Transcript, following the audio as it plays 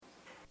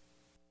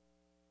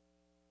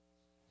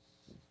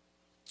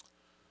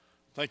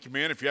Thank you,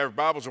 men. If you have your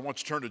Bibles, I want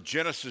you to turn to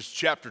Genesis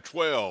chapter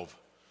 12.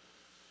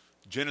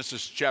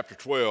 Genesis chapter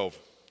 12.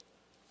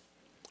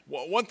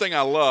 Well, one thing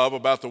I love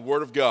about the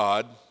Word of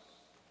God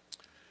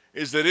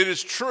is that it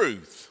is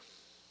truth.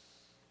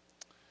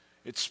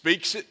 It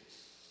speaks it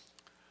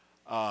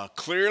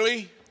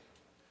clearly,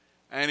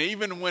 and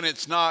even when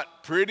it's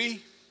not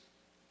pretty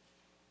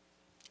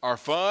or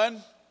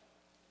fun,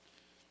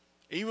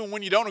 even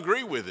when you don't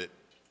agree with it,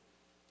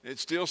 it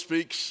still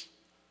speaks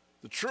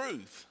the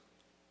truth.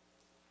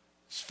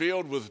 It's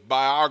filled with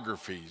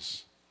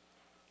biographies,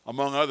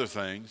 among other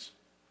things,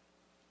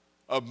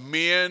 of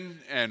men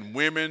and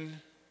women,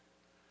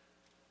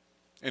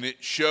 and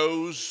it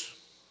shows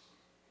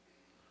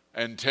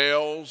and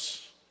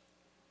tells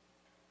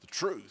the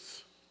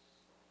truth.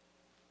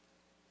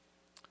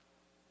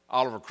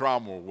 Oliver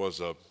Cromwell was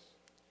a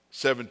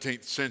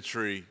 17th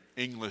century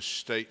English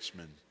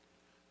statesman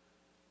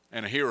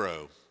and a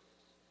hero.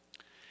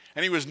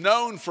 And he was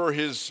known for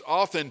his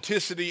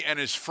authenticity and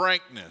his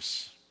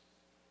frankness.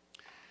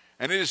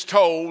 And it is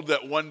told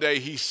that one day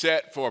he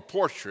sat for a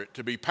portrait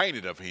to be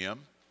painted of him.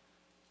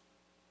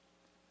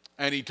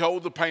 And he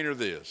told the painter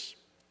this: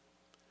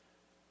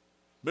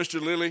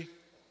 "Mr. Lilly,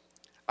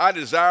 I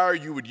desire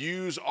you would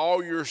use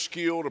all your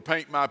skill to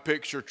paint my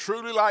picture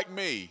truly like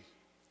me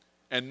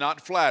and not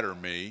flatter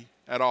me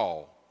at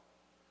all.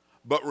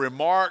 But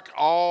remark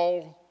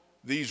all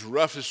these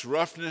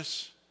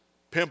roughness,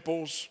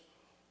 pimples,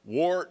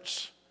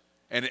 warts,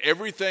 and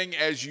everything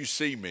as you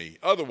see me.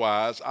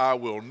 Otherwise, I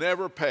will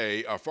never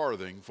pay a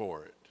farthing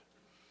for it."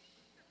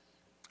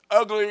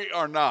 Ugly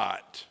or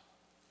not,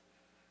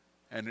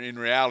 and in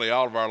reality,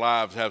 all of our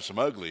lives have some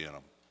ugly in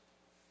them,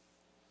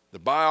 the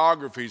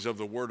biographies of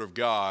the Word of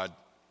God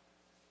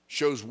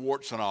shows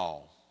warts and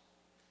all.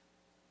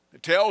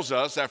 It tells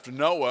us after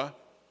Noah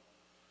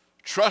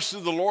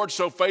trusted the Lord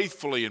so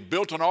faithfully and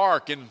built an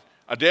ark in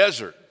a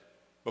desert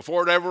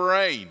before it ever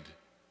rained.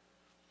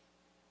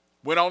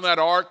 Went on that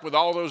ark with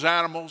all those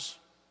animals.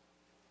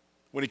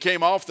 When he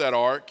came off that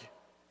ark,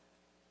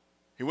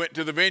 he went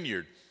to the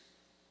vineyard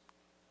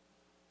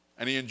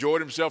and he enjoyed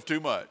himself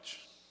too much.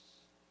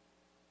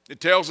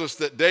 It tells us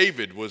that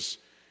David was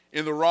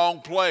in the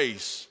wrong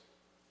place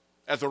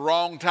at the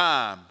wrong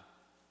time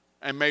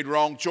and made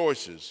wrong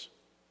choices.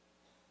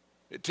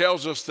 It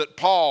tells us that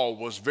Paul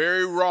was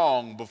very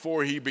wrong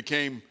before he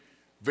became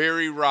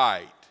very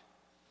right.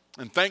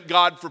 And thank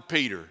God for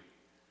Peter.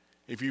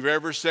 If you've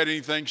ever said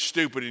anything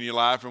stupid in your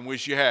life and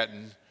wish you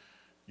hadn't,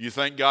 you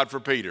thank God for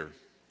Peter.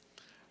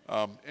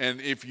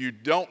 And if you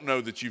don't know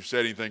that you've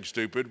said anything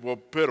stupid, well,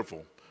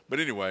 pitiful.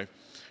 But anyway,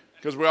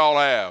 because we all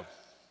have.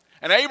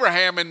 And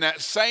Abraham, in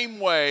that same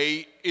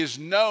way, is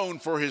known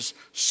for his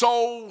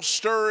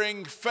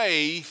soul-stirring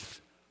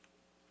faith,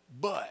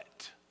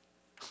 but.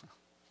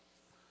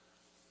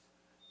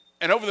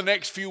 And over the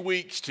next few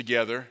weeks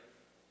together,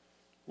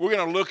 we're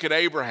going to look at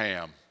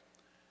Abraham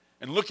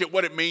and look at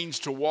what it means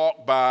to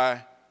walk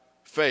by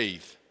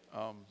faith,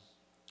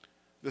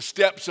 the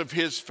steps of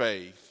his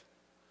faith,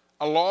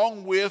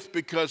 along with,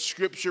 because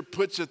Scripture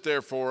puts it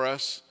there for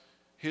us,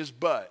 his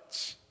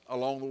buts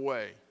along the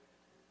way.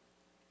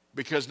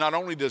 Because not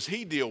only does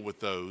he deal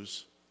with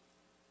those,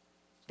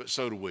 but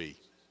so do we.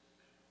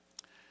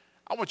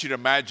 I want you to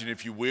imagine,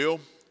 if you will,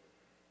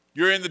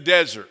 you're in the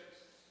desert.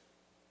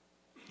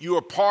 You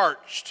are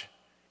parched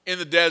in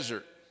the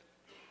desert.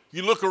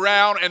 You look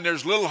around and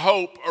there's little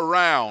hope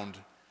around.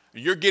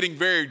 You're getting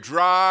very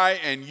dry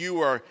and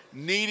you are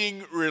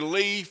needing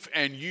relief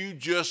and you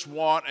just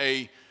want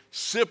a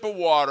sip of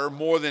water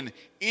more than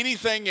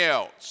anything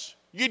else.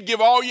 You'd give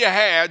all you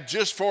had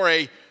just for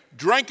a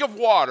drink of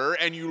water,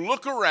 and you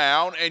look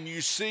around and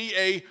you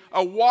see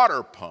a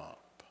water pump.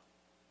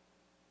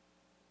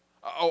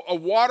 A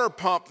water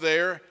pump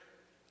there,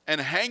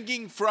 and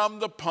hanging from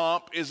the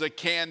pump is a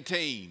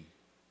canteen.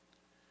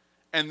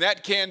 And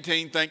that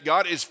canteen, thank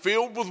God, is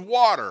filled with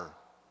water.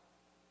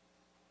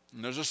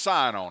 And there's a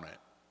sign on it.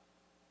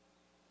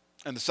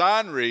 And the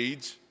sign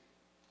reads,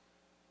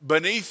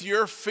 "Beneath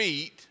your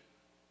feet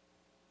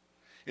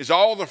is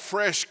all the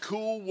fresh,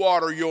 cool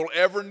water you'll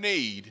ever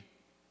need,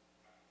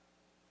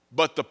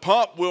 but the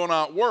pump will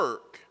not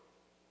work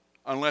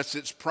unless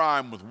it's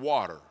primed with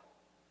water."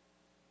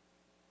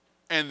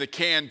 And the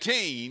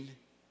canteen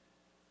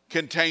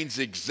contains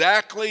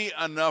exactly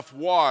enough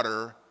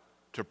water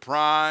to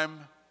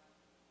prime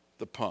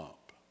the pump.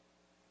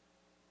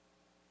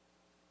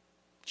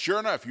 Sure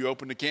enough, you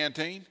open the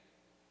canteen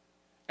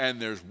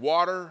and there's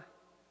water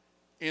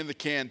in the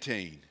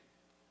canteen.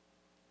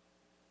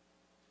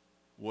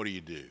 What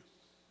do?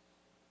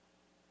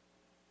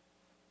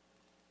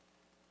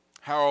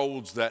 How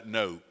old's that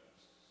note?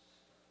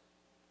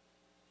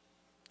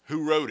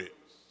 Who wrote it?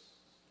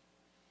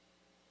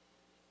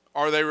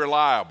 Are they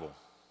reliable?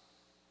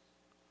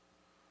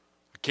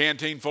 A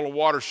canteen full of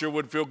water sure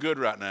would feel good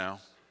right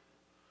now.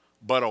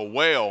 But a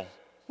well,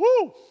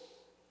 whoo!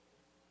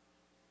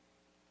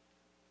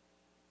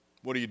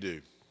 What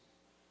do?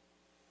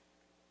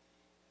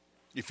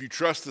 If you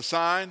trust the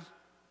sign,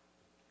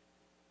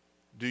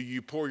 do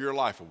you pour your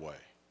life away?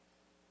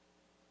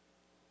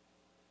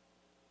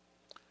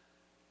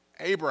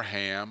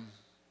 Abraham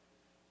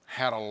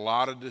had a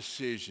lot of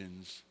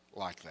decisions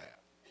like that.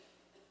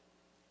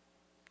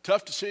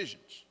 Tough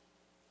decisions.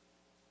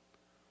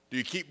 Do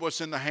you keep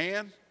what's in the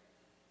hand,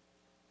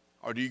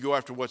 or do you go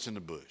after what's in the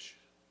bush?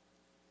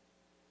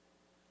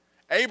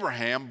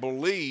 Abraham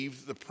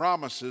believed the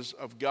promises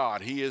of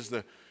God. He is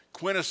the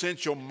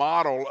quintessential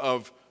model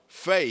of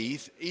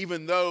faith,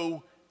 even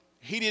though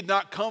he did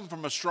not come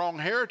from a strong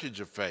heritage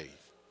of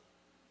faith.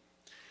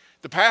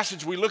 The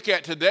passage we look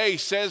at today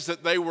says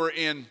that they were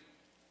in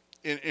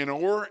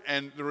Ur,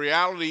 and the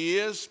reality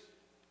is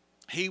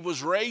he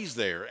was raised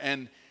there.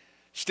 And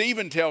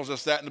Stephen tells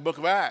us that in the book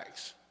of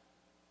Acts.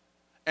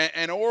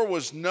 And Ur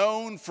was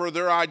known for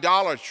their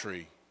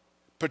idolatry,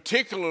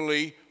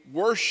 particularly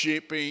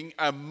worshiping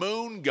a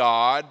moon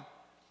god,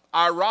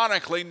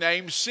 ironically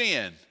named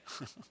Sin.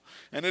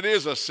 And it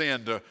is a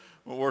sin to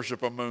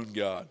worship a moon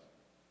god.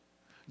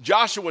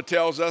 Joshua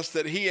tells us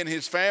that he and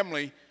his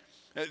family,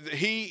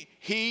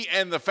 he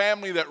and the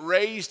family that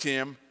raised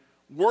him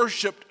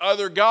worshiped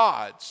other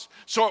gods.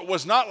 So it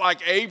was not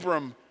like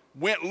Abram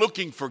went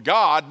looking for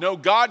God. No,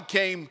 God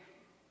came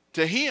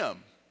to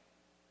him.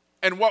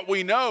 And what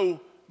we know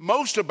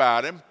most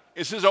about him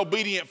is his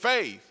obedient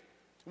faith.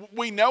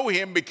 We know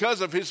him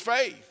because of his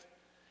faith.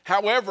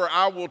 However,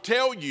 I will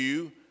tell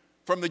you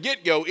from the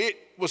get-go, it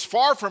was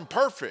far from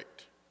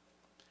perfect.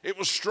 It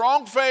was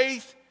strong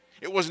faith.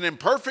 It was an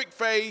imperfect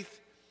faith,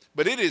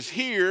 but it is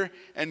here,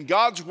 and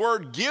God's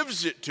word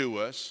gives it to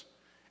us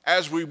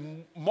as we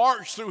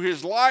march through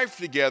his life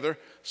together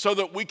so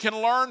that we can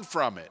learn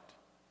from it.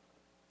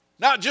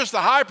 Not just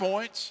the high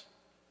points,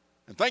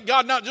 and thank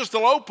God not just the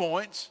low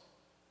points,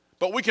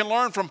 but we can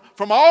learn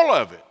from all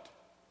of it.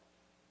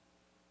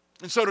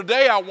 And so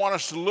today I want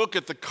us to look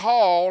at the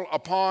call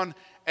upon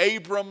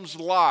Abram's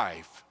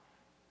life.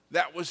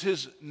 That was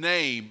his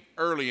name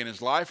early in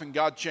his life, and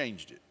God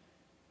changed it.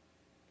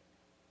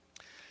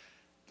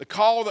 The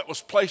call that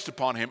was placed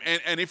upon him.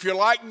 And if you're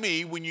like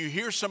me, when you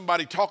hear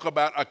somebody talk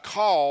about a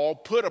call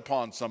put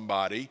upon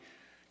somebody,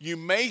 you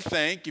may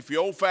think, if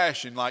you're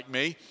old-fashioned like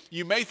me,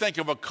 you may think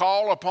of a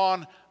call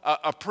upon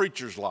a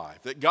preacher's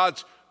life, that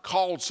God's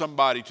called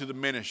somebody to the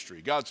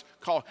ministry. God's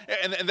called,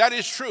 and that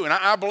is true, and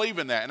I believe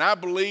in that. And I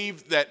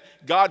believe that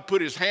God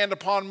put his hand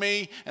upon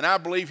me, and I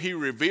believe he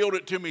revealed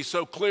it to me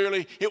so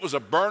clearly. It was a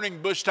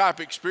burning bush type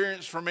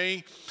experience for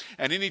me.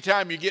 And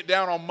anytime you get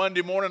down on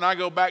Monday morning, I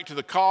go back to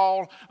the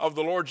call of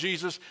the Lord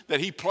Jesus that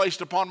he placed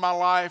upon my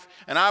life.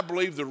 And I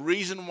believe the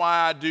reason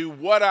why I do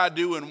what I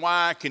do and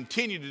why I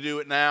continue to do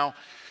it now,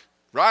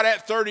 right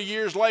at 30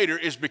 years later,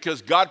 is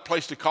because God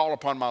placed a call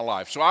upon my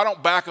life. So I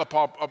don't back up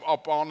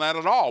on that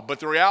at all.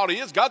 But the reality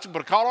is God's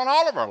put a call on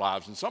all of our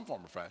lives in some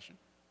form or fashion.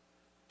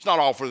 It's not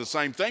all for the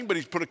same thing, but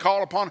he's put a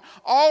call upon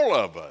all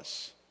of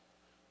us.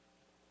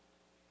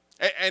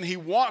 And he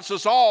wants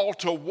us all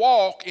to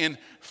walk in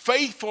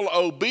faithful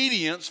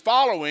obedience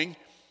following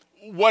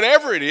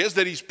whatever it is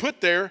that he's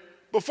put there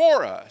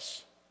before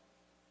us.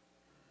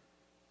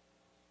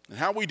 And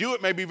how we do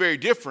it may be very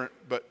different,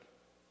 but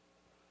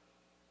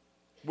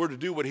we're to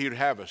do what he would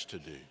have us to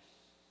do.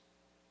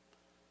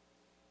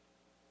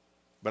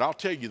 But I'll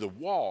tell you, the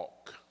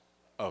walk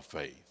of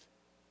faith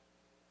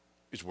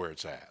is where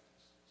it's at.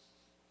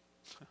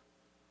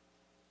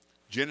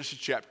 Genesis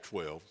chapter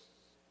 12,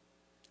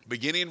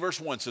 beginning in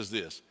verse 1 says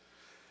this.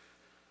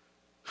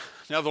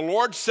 Now the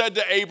Lord said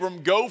to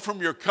Abram, go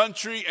from your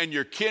country and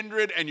your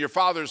kindred and your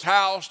father's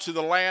house to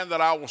the land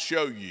that I will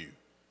show you.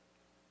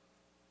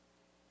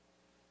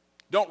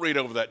 Don't read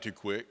over that too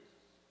quick.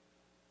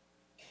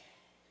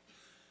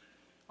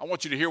 I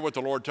want you to hear what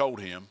the Lord told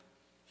him.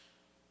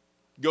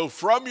 Go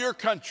from your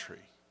country,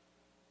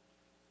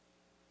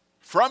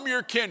 from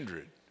your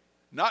kindred,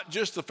 not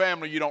just the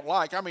family you don't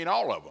like, I mean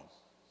all of them,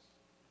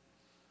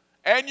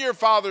 and your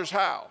father's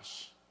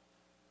house.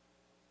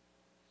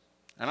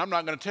 And I'm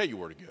not going to tell you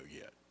where to go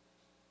yet.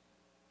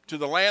 To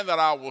the land that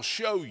I will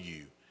show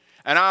you,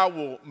 and I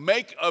will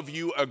make of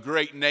you a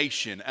great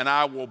nation, and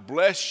I will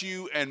bless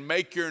you and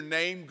make your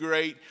name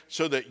great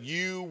so that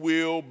you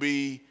will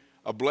be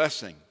a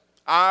blessing.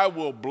 I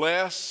will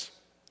bless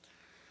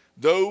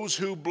those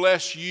who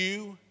bless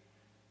you,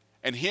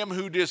 and him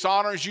who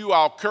dishonors you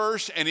I'll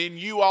curse, and in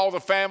you all the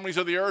families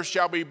of the earth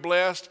shall be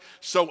blessed.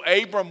 So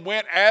Abram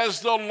went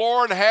as the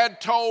Lord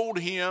had told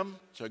him.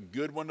 It's a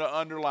good one to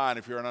underline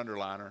if you're an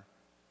underliner.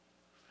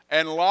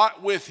 And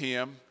Lot with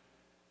him.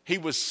 He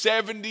was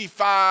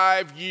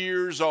 75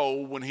 years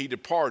old when he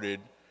departed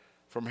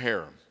from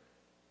Haran.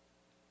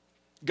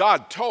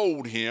 God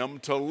told him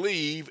to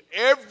leave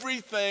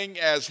everything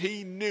as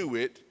he knew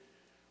it.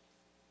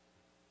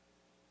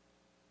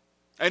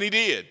 And he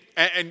did.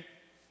 And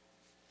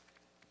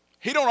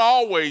he don't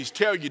always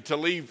tell you to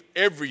leave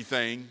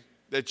everything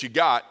that you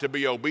got to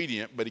be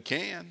obedient, but he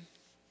can.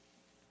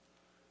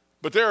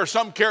 But there are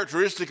some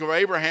characteristics of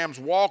Abraham's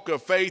walk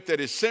of faith that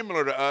is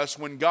similar to us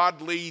when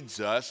God leads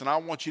us, and I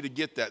want you to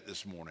get that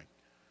this morning.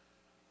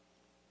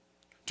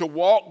 To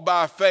walk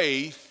by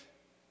faith,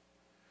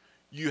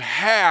 you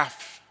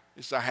have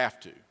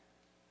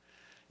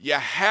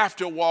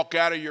to walk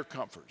out of your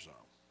comfort zone.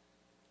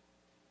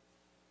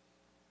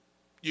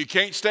 You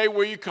can't stay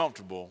where you're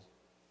comfortable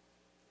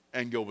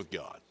and go with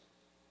God.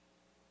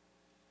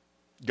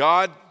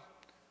 God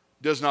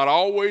does not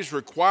always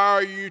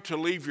require you to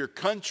leave your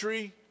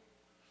country,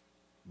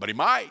 but He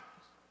might.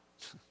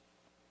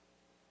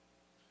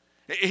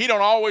 He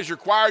don't always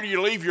require you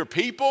to leave your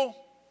people,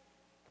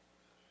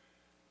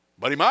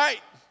 but He might.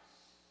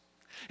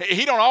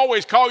 He don't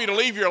always call you to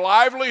leave your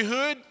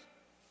livelihood,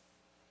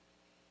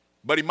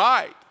 but He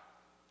might.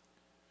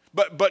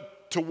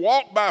 But to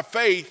walk by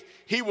faith,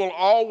 He will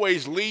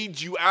always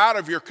lead you out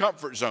of your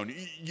comfort zone.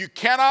 You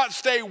cannot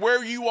stay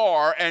where you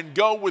are and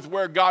go with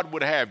where God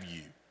would have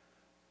you.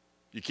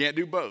 You can't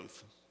do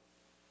both.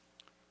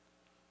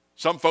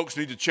 Some folks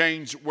need to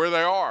change where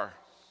they are.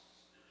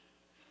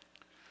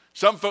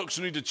 Some folks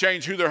need to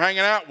change who they're hanging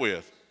out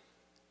with.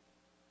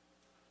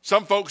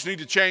 Some folks need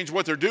to change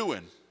what they're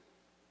doing.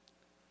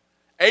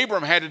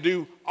 Abram had to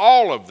do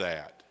all of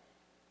that.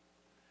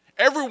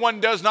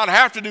 Everyone does not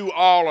have to do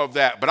all of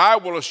that, but I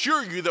will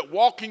assure you that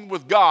walking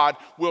with God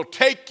will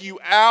take you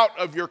out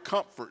of your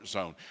comfort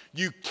zone.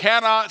 You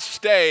cannot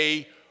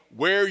stay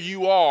where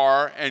you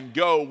are and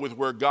go with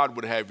where God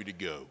would have you to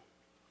go.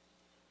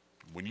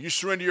 When you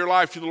surrender your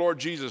life to the Lord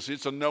Jesus,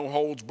 it's a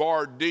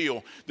no-holds-barred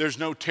deal. There's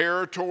no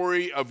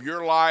territory of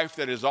your life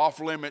that is off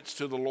limits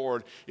to the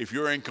Lord if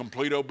you're in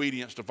complete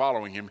obedience to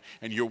following Him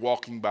and you're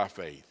walking by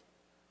faith.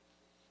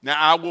 Now,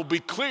 I will be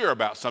clear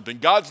about something.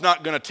 God's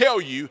not going to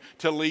tell you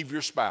to leave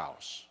your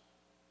spouse.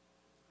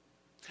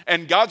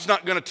 And God's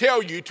not going to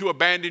tell you to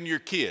abandon your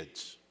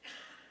kids.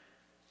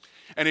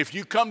 And if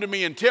you come to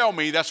me and tell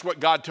me that's what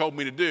God told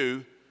me to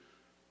do,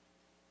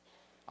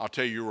 I'll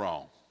tell you you're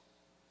wrong.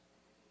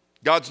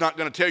 God's not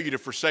going to tell you to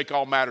forsake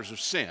all matters of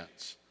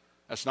sense.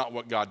 That's not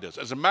what God does.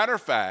 As a matter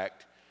of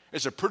fact,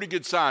 it's a pretty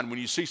good sign when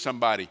you see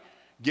somebody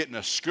get in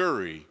a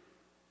scurry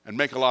and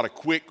make a lot of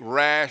quick,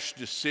 rash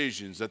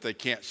decisions that they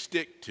can't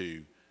stick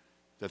to,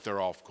 that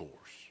they're off course.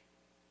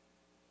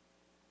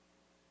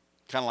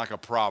 Kind of like a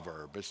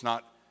proverb. It's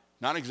not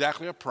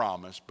exactly a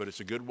promise, but it's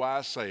a good,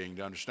 wise saying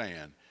to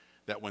understand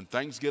that when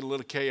things get a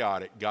little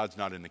chaotic, God's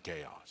not in the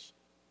chaos.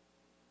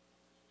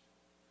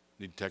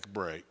 You need to take a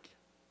break,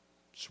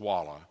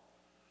 swallow,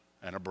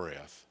 and a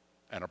breath,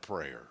 and a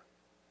prayer,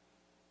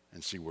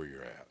 and see where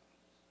you're at.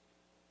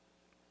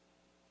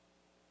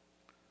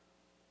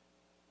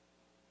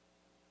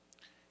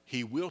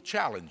 He will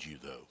challenge you,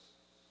 though.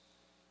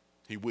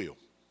 He will.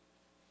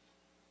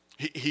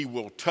 He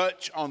will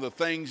touch on the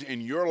things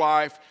in your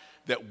life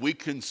that we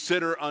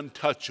consider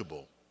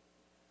untouchable.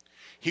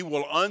 He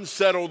will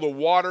unsettle the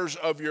waters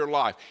of your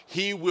life.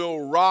 He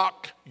will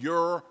rock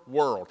your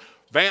world.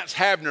 Vance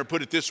Havner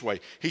put it this way.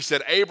 He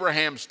said,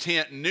 Abraham's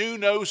tent knew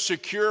no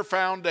secure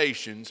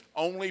foundations,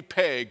 only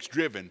pegs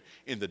driven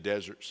in the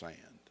desert sand.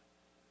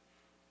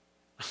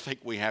 I think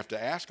we have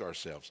to ask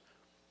ourselves,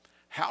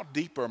 how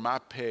deep are my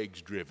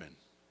pegs driven?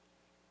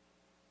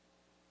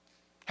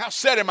 How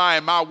set am I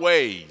in my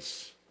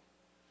ways?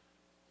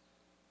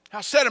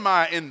 How set am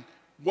I in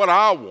what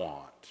I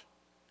want?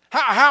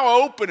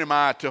 How open am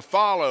I to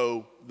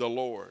follow the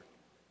Lord?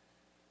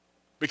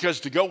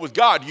 Because to go with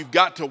God, you've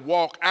got to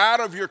walk out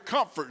of your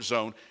comfort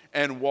zone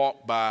and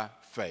walk by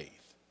faith.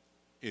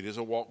 It is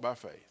a walk by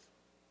faith.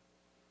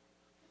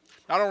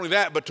 Not only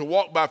that, but to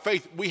walk by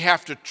faith, we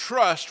have to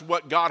trust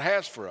what God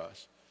has for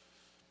us.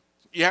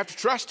 You have to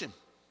trust Him.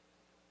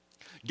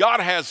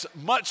 God has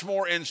much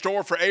more in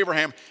store for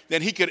Abraham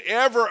than he could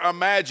ever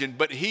imagine,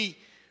 but he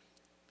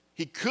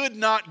could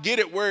not get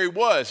it where he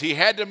was. He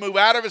had to move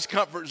out of his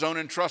comfort zone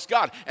and trust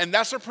God. And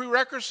that's a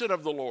prerequisite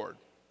of the Lord.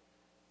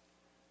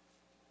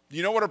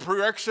 You know what a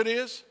prerequisite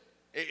is?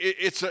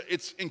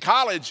 It's in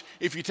college,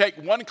 if you take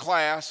one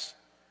class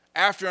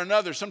after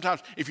another,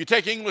 sometimes if you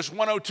take English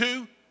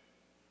 102,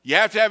 you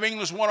have to have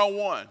English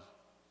 101.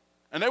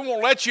 And they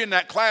won't let you in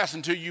that class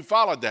until you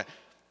followed that.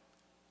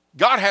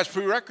 God has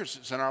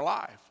prerequisites in our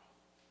life.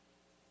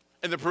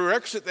 And the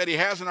prerequisite that He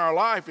has in our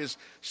life is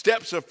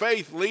steps of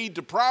faith lead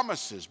to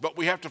promises, but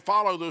we have to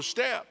follow those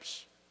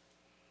steps.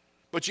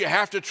 But you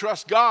have to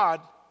trust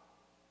God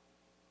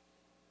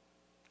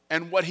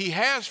and what He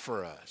has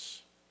for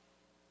us.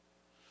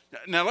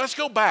 Now let's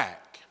go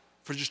back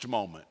for just a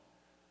moment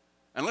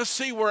and let's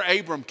see where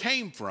Abram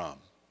came from.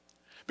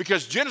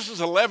 Because Genesis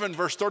 11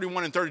 verse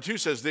 31 and 32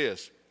 says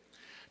this,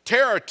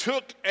 Terah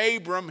took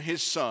Abram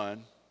his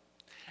son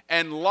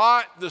and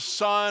Lot the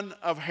son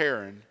of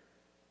Haran,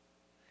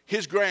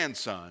 his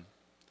grandson,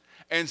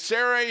 and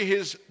Sarai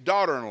his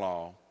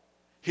daughter-in-law,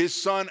 his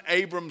son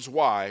Abram's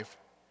wife,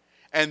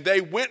 and they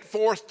went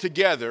forth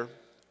together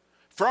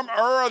from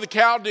Ur of the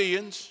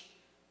Chaldeans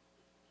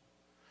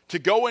to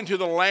go into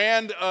the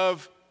land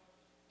of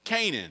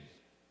Canaan.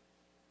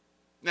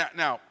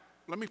 Now,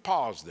 let me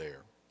pause there.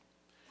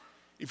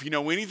 If you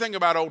know anything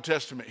about Old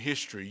Testament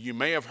history, you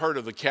may have heard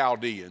of the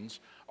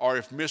Chaldeans, or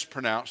if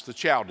mispronounced, the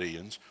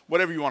Chaldeans,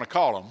 whatever you want to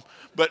call them.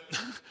 But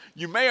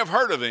you may have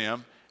heard of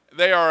them.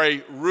 They are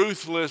a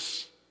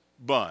ruthless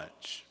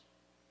bunch,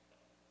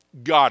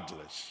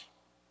 godless,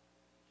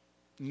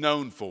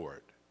 known for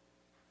it.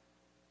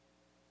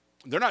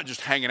 They're not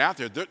just hanging out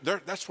there.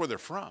 That's where they're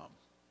from.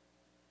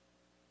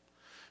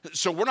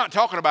 So we're not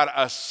talking about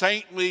a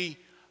saintly,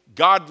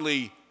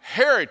 godly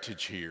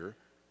heritage here.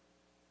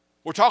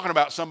 We're talking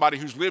about somebody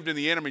who's lived in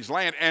the enemy's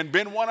land and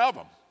been one of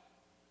them.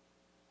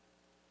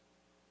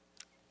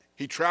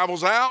 He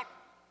travels out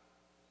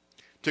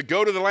to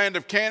go to the land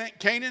of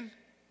Canaan,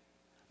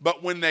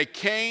 but when they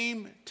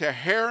came to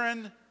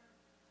Haran,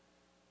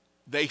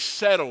 they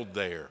settled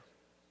there.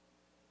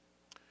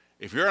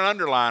 If you're an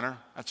underliner,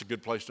 that's a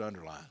good place to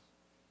underline.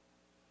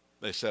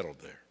 They settled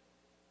there.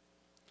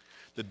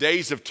 The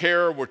days of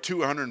Terah were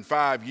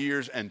 205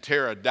 years, and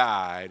Terah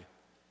died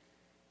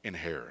in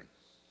Haran.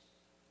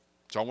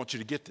 So I want you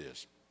to get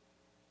this.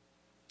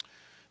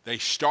 They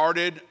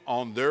started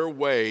on their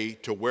way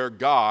to where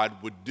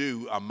God would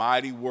do a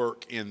mighty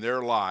work in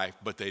their life,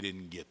 but they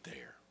didn't get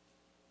there.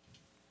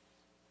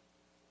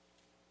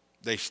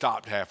 They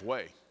stopped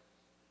halfway.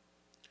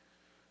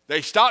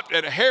 They stopped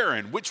at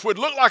Haran, which would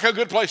look like a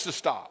good place to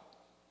stop.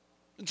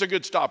 It's a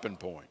good stopping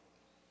point.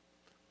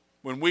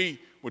 When we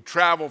would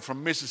travel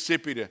from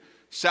Mississippi to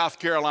South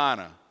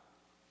Carolina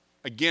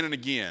again and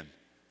again,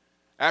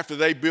 after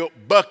they built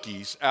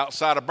Buc-ee's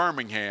outside of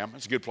Birmingham,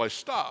 it's a good place to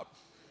stop.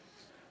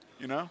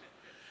 You know?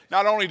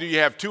 Not only do you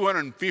have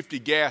 250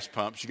 gas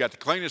pumps, you got the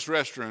cleanest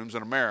restrooms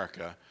in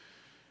America,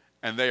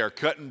 and they are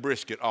cutting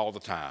brisket all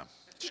the time.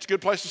 It's just a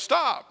good place to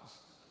stop.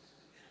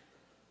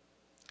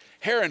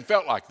 Haran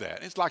felt like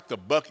that. It's like the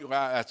Buc-ee.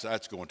 Well,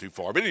 that's going too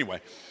far. But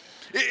anyway,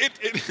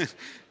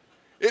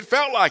 it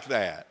felt like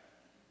that.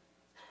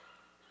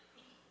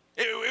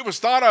 It was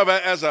thought of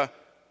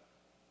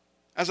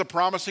as a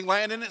promising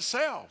land in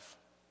itself.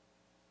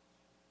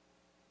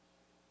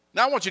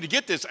 Now I want you to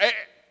get this.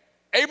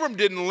 Abram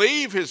didn't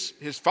leave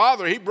his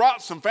father. He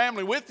brought some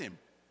family with him.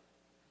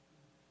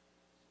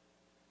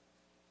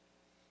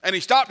 And he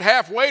stopped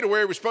halfway to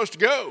where he was supposed to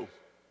go.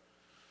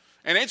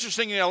 And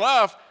interestingly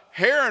enough,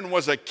 Haran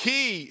was a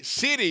key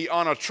city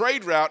on a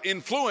trade route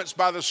influenced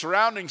by the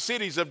surrounding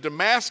cities of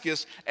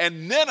Damascus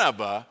and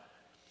Nineveh,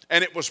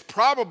 and it was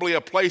probably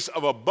a place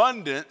of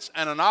abundance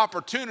and an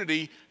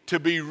opportunity to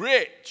be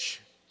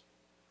rich.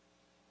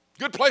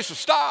 Good place to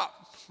stop.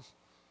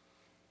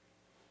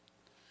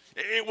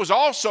 It was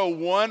also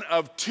one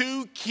of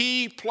two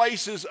key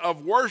places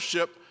of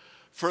worship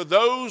for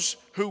those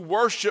who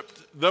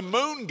worshiped the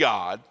moon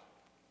god.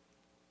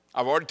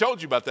 I've already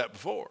told you about that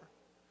before.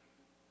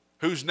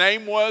 Whose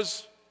name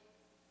was,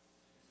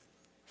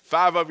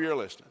 5 of you are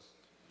listening,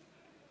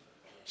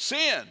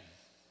 Sin.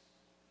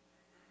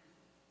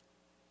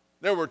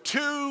 There were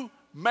two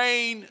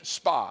main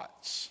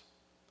spots,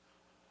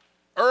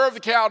 Ur of the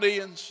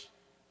Chaldeans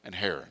and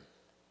Haran.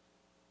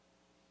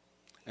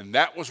 And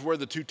that was where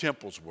the two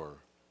temples were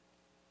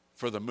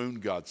for the moon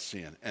god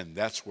Sin, and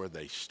that's where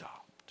they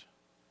stopped.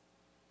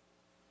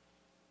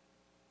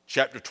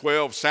 Chapter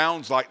 12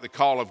 sounds like the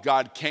call of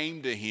God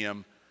came to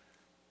him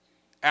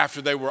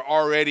after they were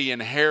already in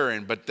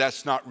Haran, but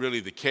that's not really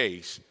the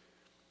case.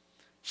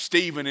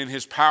 Stephen, in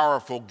his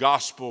powerful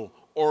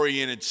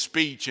gospel-oriented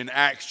speech in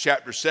Acts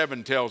chapter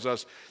 7, tells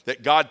us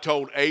that God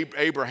told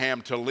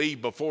Abraham to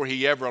leave before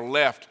he ever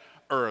left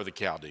Ur of the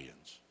Chaldeans.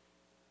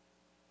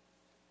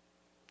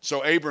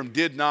 So Abram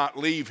did not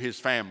leave his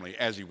family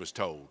as he was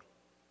told.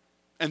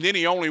 And then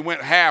he only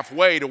went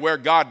halfway to where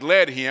God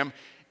led him,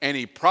 and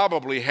he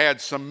probably had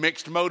some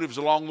mixed motives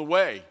along the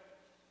way.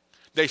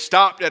 They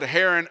stopped at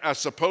Haran, a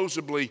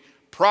supposedly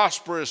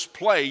prosperous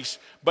place,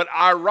 but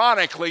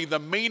ironically, the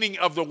meaning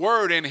of the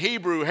word in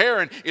Hebrew,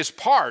 Haran, is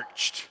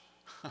parched.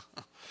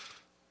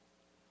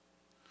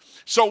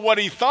 So what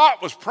he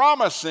thought was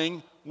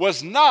promising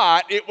was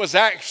not, it was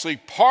actually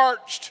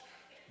parched,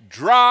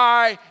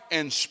 dry,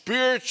 and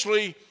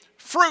spiritually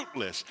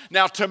fruitless.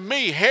 Now, to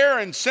me,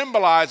 Haran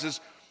symbolizes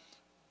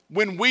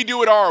when we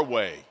do it our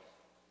way,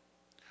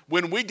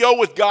 when we go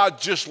with God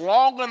just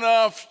long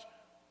enough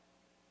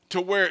to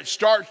where it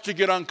starts to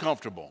get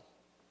uncomfortable.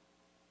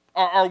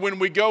 Or when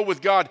we go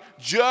with God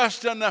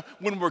just enough,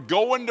 when we're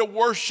going to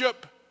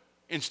worship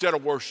instead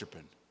of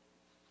worshiping.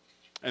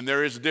 And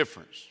there is a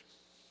difference.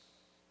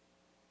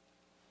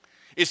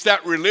 It's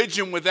that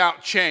religion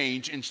without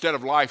change instead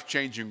of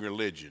life-changing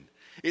religion.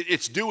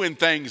 It's doing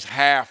things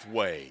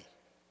halfway.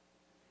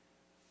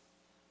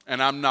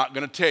 And I'm not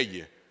going to tell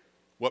you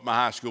what my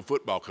high school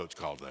football coach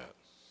called that.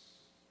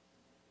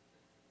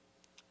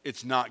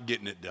 It's not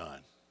getting it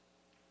done.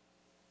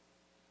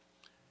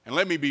 And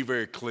let me be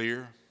very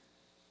clear.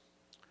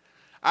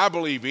 I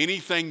believe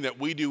anything that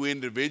we do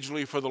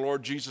individually for the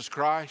Lord Jesus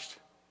Christ,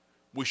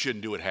 we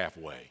shouldn't do it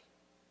halfway.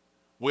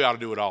 We ought to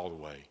do it all the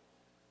way.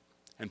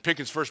 And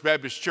Pickens First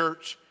Baptist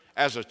Church,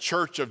 as a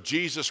church of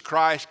Jesus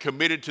Christ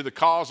committed to the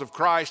cause of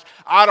Christ,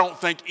 I don't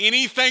think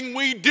anything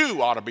we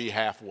do ought to be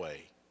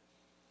halfway.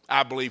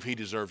 I believe he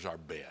deserves our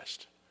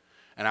best.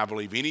 And I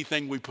believe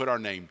anything we put our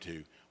name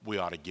to, we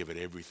ought to give it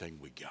everything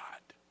we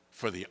got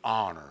for the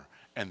honor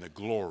and the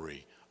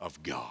glory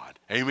of God.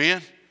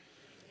 Amen?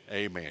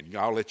 Amen.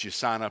 I'll let you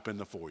sign up in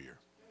the foyer.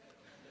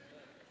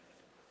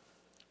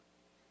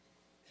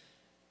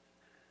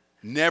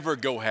 Never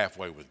go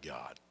halfway with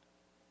God.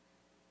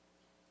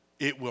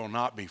 It will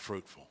not be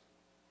fruitful.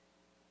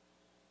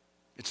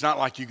 It's not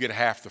like you get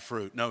half the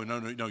fruit. No,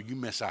 you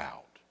miss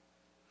out.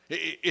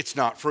 It's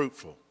not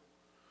fruitful.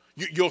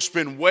 You'll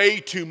spend way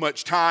too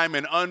much time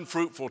in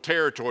unfruitful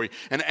territory.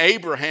 And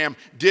Abraham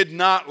did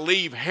not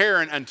leave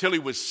Haran until he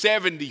was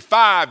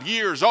 75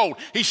 years old.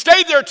 He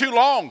stayed there too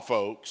long,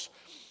 folks.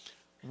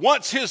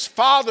 Once his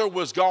father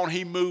was gone,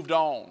 he moved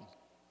on.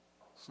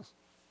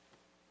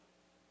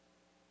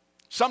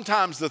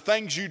 Sometimes the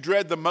things you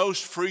dread the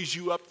most frees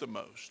you up the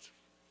most.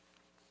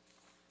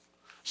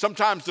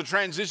 Sometimes the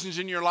transitions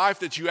in your life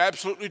that you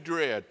absolutely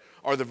dread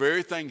are the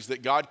very things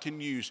that God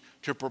can use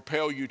to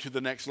propel you to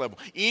the next level.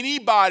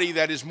 Anybody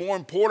that is more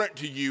important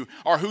to you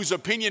or whose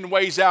opinion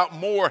weighs out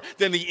more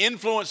than the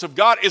influence of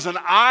God is an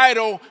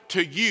idol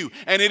to you.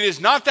 And it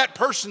is not that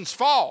person's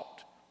fault.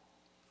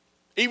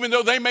 Even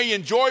though they may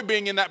enjoy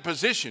being in that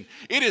position,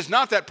 it is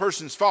not that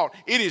person's fault.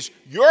 It is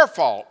your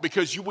fault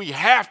because we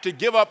have to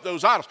give up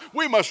those idols.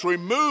 We must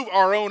remove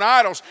our own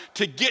idols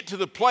to get to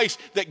the place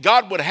that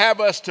God would have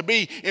us to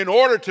be in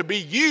order to be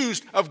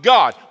used of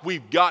God.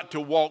 We've got to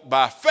walk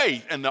by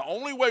faith, and the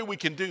only way we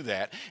can do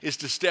that is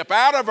to step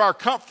out of our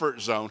comfort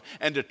zone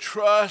and to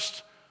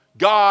trust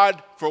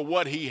God for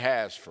what He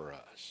has for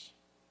us.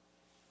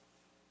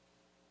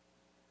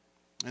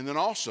 And then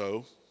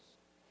also,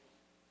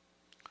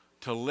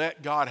 to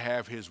let God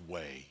have His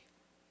way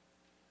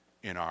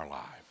in our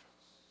life.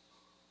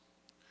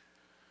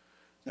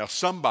 Now,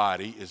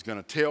 somebody is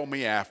going to tell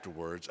me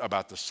afterwards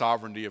about the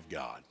sovereignty of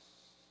God.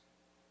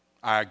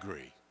 I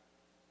agree.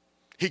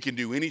 He can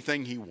do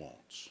anything He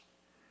wants,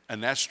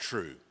 and that's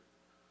true,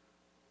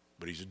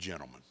 but He's a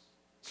gentleman.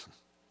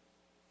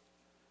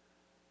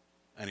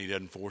 And He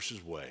doesn't force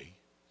His way.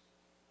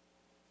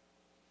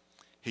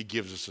 He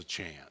gives us a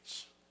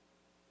chance.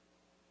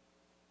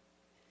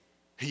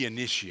 He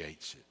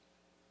initiates it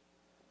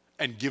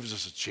and gives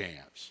us a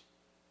chance.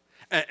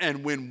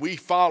 And when we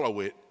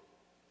follow it,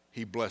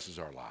 He blesses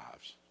our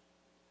lives.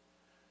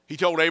 He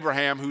told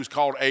Abraham, who's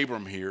called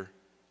Abram here,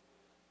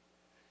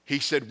 He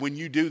said, when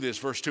you do this,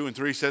 verse 2 and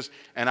 3 says,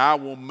 and I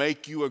will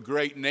make you a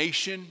great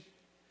nation,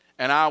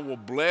 and I will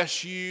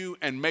bless you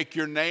and make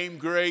your name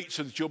great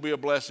so that you'll be a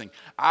blessing.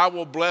 I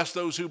will bless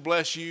those who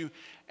bless you,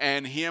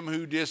 and him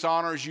who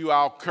dishonors you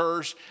I'll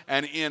curse,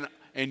 and in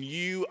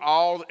you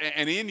all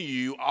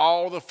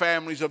the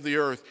families of the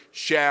earth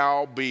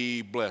shall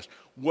be blessed.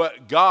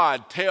 What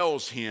God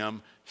tells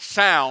him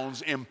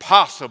sounds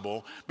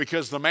impossible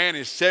because the man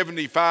is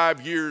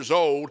 75 years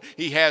old.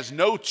 He has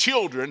no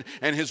children,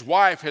 and his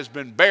wife has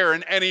been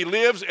barren, and he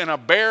lives in a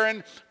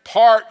barren,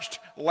 parched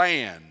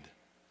land.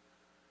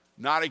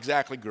 Not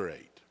exactly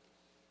great.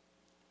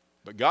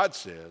 But God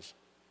says,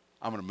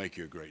 I'm going to make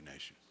you a great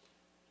nation.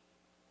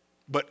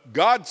 But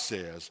God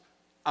says,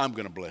 I'm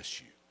going to bless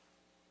you.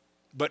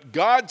 But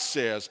God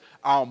says,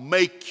 I'll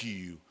make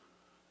you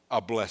a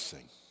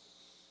blessing.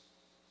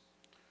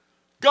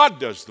 God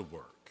does the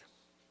work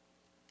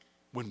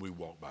when we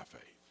walk by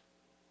faith.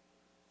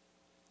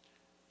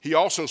 He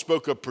also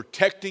spoke of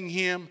protecting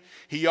him.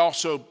 He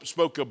also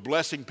spoke of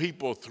blessing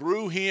people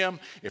through him.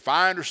 If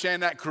I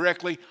understand that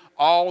correctly,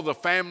 all the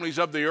families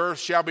of the earth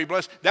shall be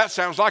blessed. That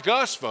sounds like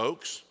us,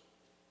 folks.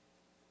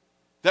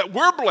 That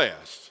we're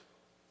blessed.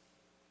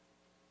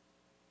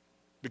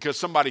 Because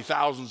somebody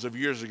thousands of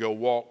years ago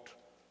walked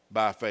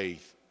by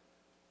faith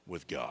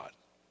with God.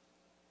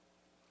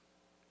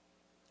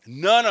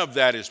 None of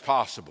that is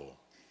possible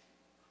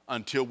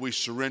until we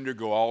surrender,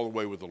 go all the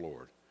way with the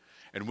Lord.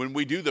 And when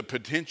we do, the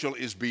potential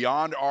is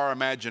beyond our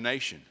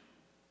imagination.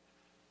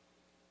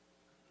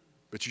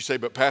 But you say,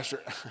 but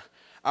Pastor,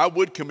 I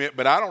would commit,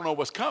 but I don't know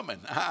what's coming.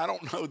 I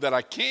don't know that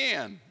I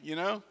can, you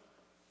know.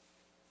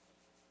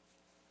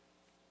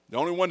 The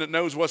only one that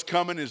knows what's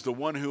coming is the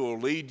one who will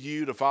lead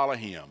you to follow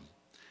him.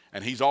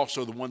 And he's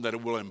also the one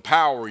that will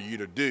empower you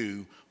to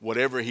do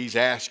whatever he's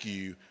asked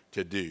you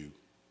to do.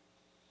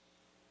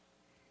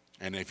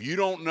 And if you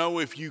don't know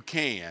if you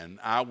can,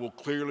 I will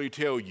clearly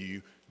tell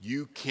you,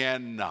 you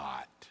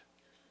cannot.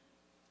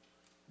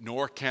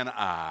 Nor can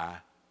I.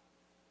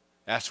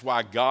 That's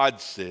why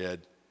God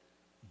said,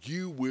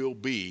 you will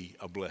be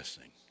a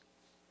blessing.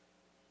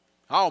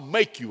 I'll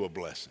make you a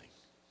blessing.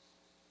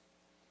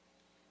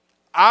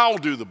 I'll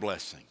do the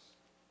blessing.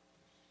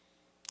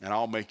 And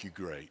I'll make you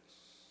great.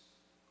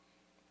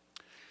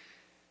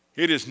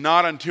 It is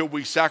not until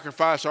we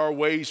sacrifice our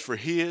ways for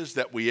his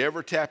that we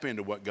ever tap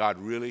into what God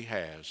really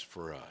has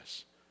for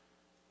us.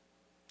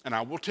 And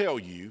I will tell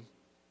you,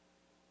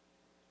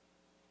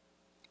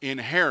 in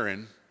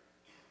Haran,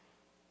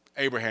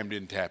 Abraham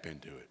didn't tap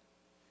into it.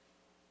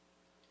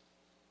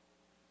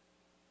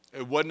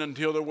 It wasn't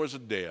until there was a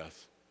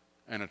death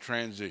and a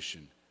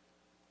transition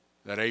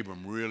that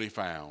Abram really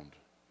found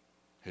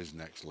his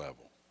next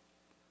level.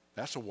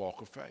 That's a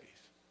walk of faith.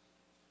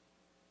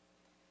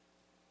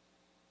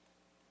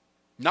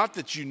 Not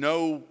that you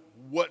know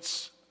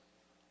what's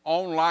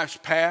on life's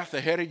path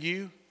ahead of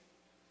you,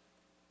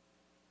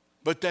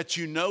 but that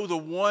you know the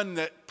one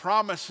that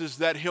promises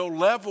that he'll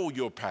level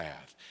your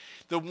path,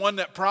 the one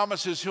that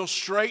promises he'll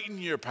straighten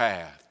your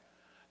path,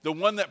 the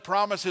one that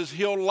promises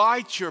he'll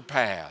light your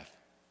path.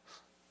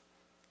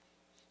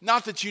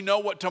 Not that you know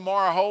what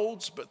tomorrow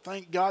holds, but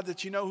thank God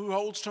that you know who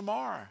holds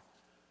tomorrow.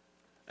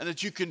 And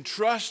that you can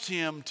trust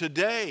him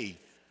today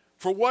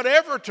for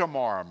whatever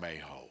tomorrow may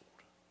hold.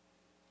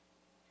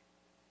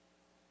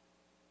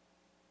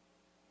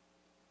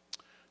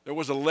 There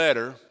was a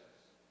letter,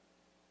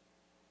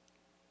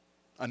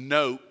 a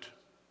note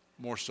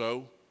more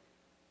so,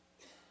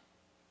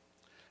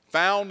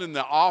 found in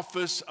the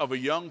office of a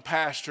young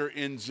pastor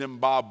in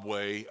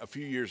Zimbabwe a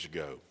few years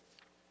ago.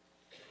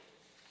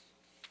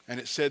 And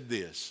it said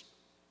this: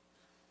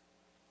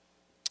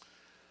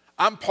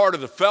 I'm part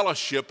of the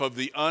fellowship of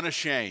the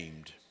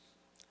unashamed.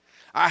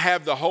 I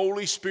have the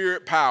Holy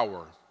Spirit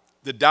power.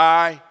 The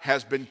die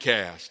has been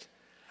cast.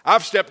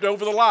 I've stepped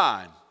over the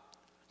line.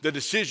 The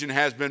decision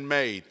has been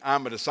made.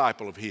 I'm a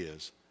disciple of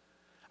his.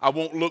 I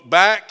won't look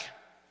back.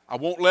 I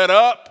won't let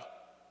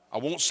up. I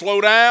won't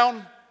slow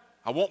down.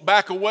 I won't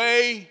back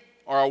away,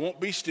 or I won't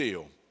be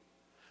still.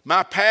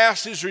 My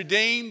past is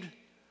redeemed.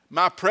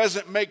 My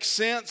present makes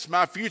sense.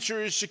 My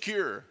future is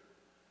secure.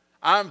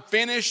 I'm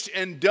finished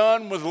and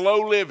done with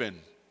low living,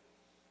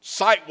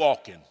 sight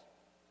walking,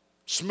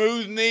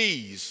 smooth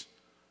knees,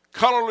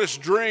 colorless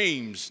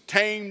dreams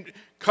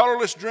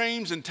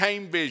and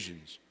tame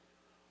visions,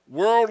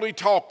 worldly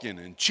talking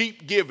and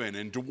cheap giving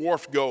and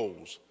dwarfed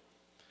goals.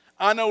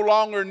 I no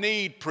longer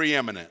need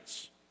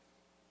preeminence,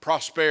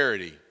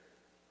 prosperity,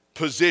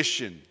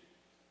 position,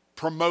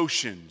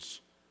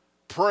 promotions,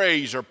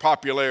 praise, or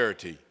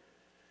popularity.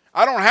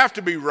 I don't have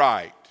to be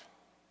right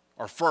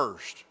or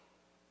first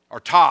or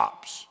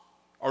tops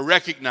or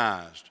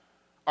recognized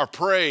or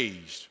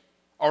praised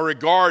or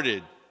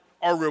regarded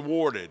or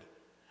rewarded.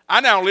 I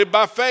now live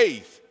by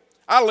faith.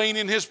 I lean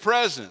in his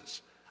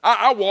presence.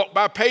 I walk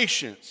by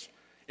patience.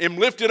 Am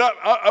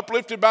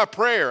uplifted by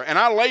prayer, and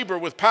I labor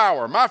with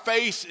power. My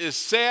face is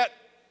set.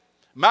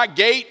 My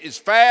gait is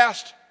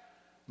fast.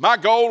 My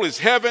goal is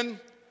heaven.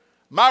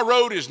 My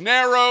road is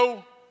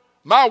narrow.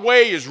 My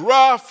way is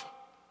rough.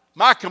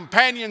 My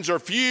companions are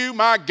few.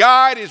 My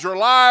guide is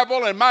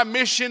reliable, and my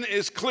mission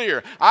is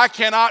clear. I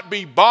cannot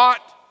be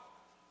bought,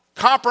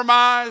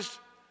 compromised,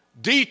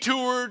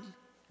 detoured,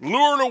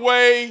 lured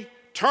away,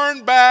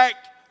 turned back,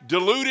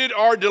 deluded,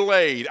 or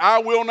delayed. I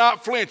will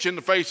not flinch in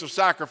the face of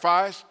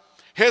sacrifice,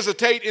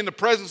 hesitate in the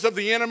presence of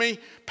the enemy,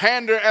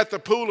 pander at the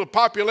pool of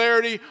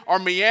popularity, or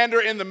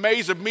meander in the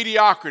maze of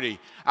mediocrity.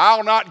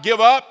 I'll not give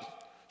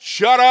up,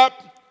 shut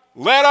up,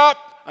 let up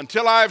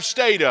until I have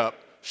stayed up,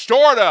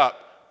 stored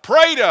up,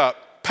 prayed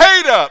up,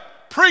 paid up,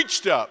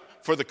 preached up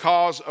for the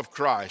cause of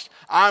Christ.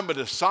 I'm a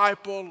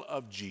disciple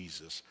of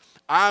Jesus.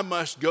 I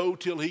must go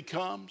till he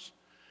comes,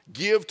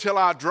 give till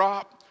I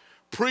drop,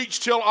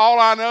 preach till all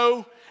I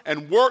know,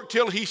 and work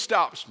till he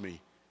stops me.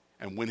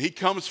 And when he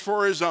comes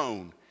for his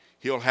own,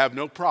 he'll have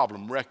no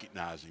problem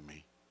recognizing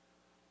me.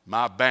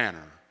 My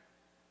banner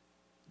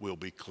will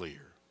be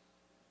clear.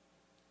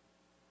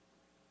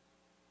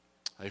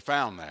 They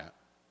found that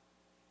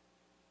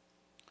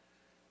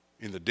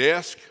in the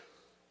desk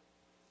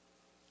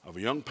of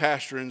a young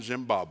pastor in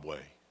Zimbabwe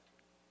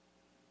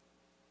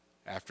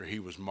after he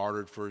was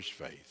martyred for his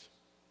faith.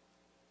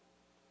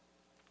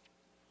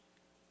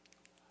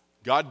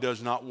 God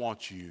does not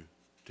want you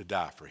to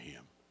die for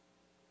him.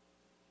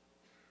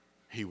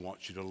 He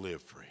wants you to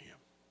live for him.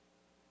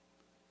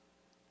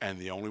 And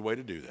the only way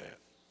to do that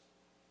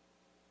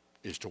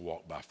is to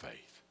walk by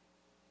faith.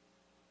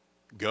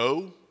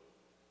 Go,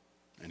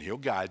 and he'll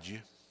guide you.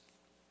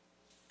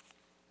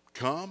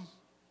 Come,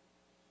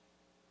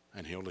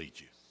 and he'll lead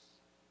you.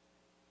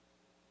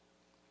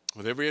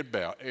 With every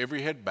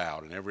head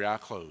bowed and every eye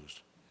closed,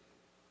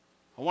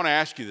 I want to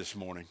ask you this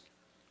morning,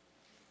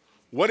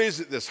 what is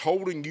it that's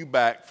holding you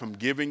back from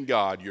giving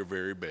God your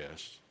very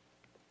best?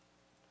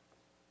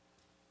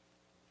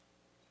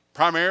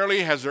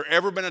 Primarily, has there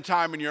ever been a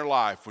time in your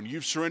life when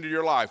you've surrendered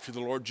your life to the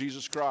Lord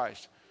Jesus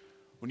Christ?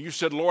 When you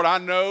said, Lord, I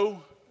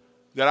know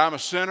that I'm a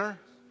sinner.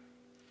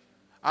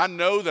 I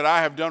know that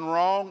I have done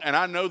wrong, and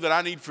I know that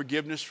I need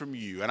forgiveness from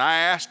you. And I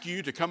ask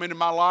you to come into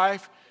my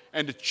life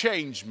and to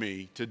change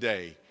me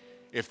today.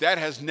 If that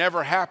has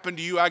never happened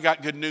to you, I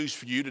got good news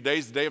for you.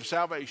 Today's the day of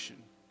salvation.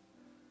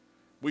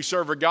 We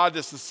serve a God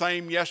that's the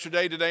same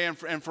yesterday, today,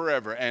 and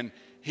forever, and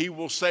he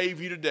will save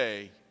you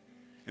today.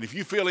 And if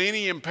you feel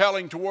any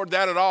impelling toward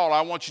that at all,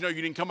 I want you to know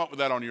you didn't come up with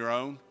that on your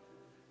own.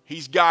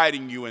 He's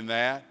guiding you in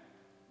that.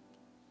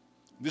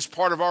 This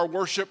part of our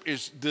worship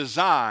is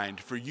designed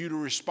for you to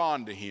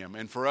respond to him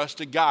and for us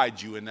to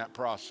guide you in that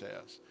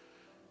process.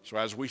 So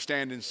as we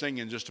stand and sing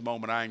in just a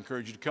moment, I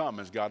encourage you to come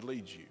as God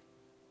leads you.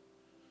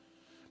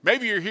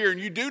 Maybe you're here and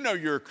you do know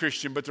you're a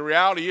Christian, but the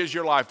reality is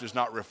your life does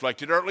not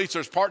reflect it, or at least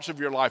there's parts of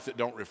your life that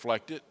don't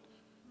reflect it.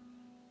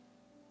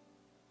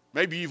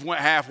 Maybe you've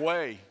went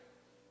halfway.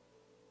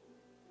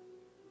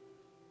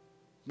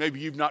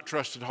 Maybe you've not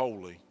trusted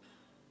wholly.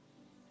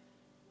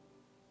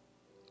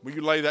 Will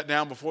you lay that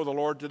down before the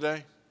Lord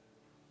today?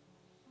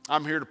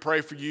 I'm here to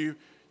pray for you.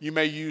 You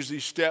may use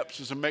these steps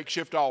as a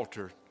makeshift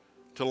altar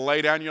to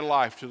lay down your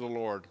life to the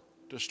Lord,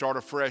 to start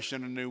afresh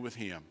and anew with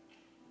him.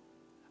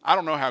 I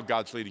don't know how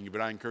God's leading you,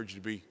 but I encourage you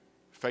to be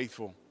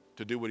faithful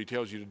to do what he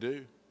tells you to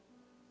do.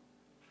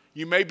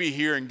 You may be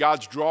here and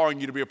God's drawing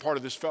you to be a part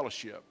of this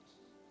fellowship.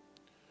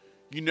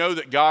 You know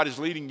that God is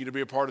leading you to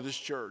be a part of this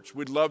church.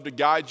 We'd love to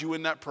guide you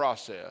in that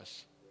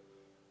process.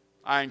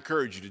 I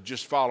encourage you to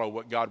just follow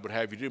what God would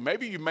have you do.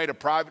 Maybe you've made a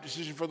private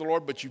decision for the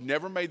Lord, but you've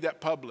never made that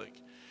public.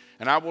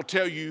 And I will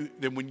tell you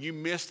that when you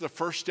miss the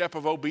first step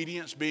of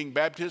obedience, being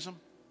baptism,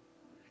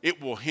 it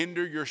will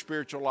hinder your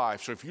spiritual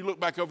life. So if you look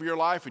back over your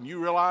life and you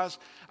realize,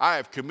 I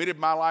have committed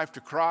my life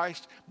to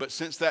Christ, but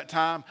since that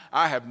time,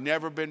 I have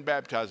never been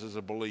baptized as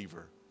a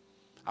believer.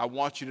 I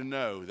want you to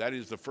know that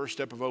is the first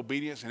step of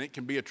obedience, and it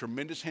can be a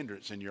tremendous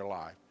hindrance in your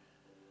life.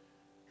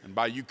 And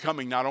by you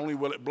coming, not only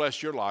will it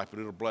bless your life, but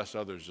it'll bless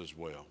others as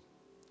well.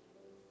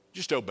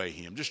 Just obey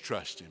him. Just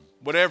trust him.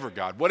 Whatever,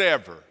 God,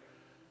 whatever.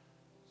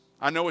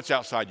 I know it's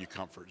outside your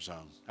comfort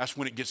zone. That's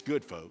when it gets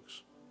good,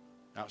 folks.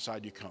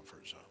 Outside your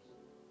comfort zone.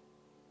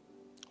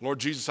 Lord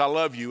Jesus, I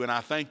love you, and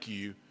I thank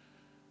you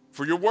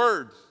for your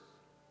word.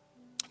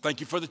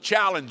 Thank you for the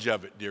challenge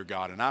of it, dear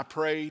God. And I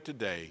pray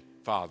today,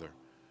 Father,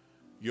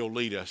 you'll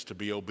lead us to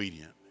be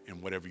obedient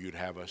in whatever you'd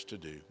have us to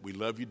do. We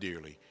love you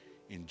dearly.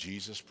 In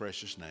Jesus'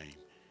 precious name,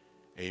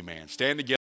 amen. Stand together.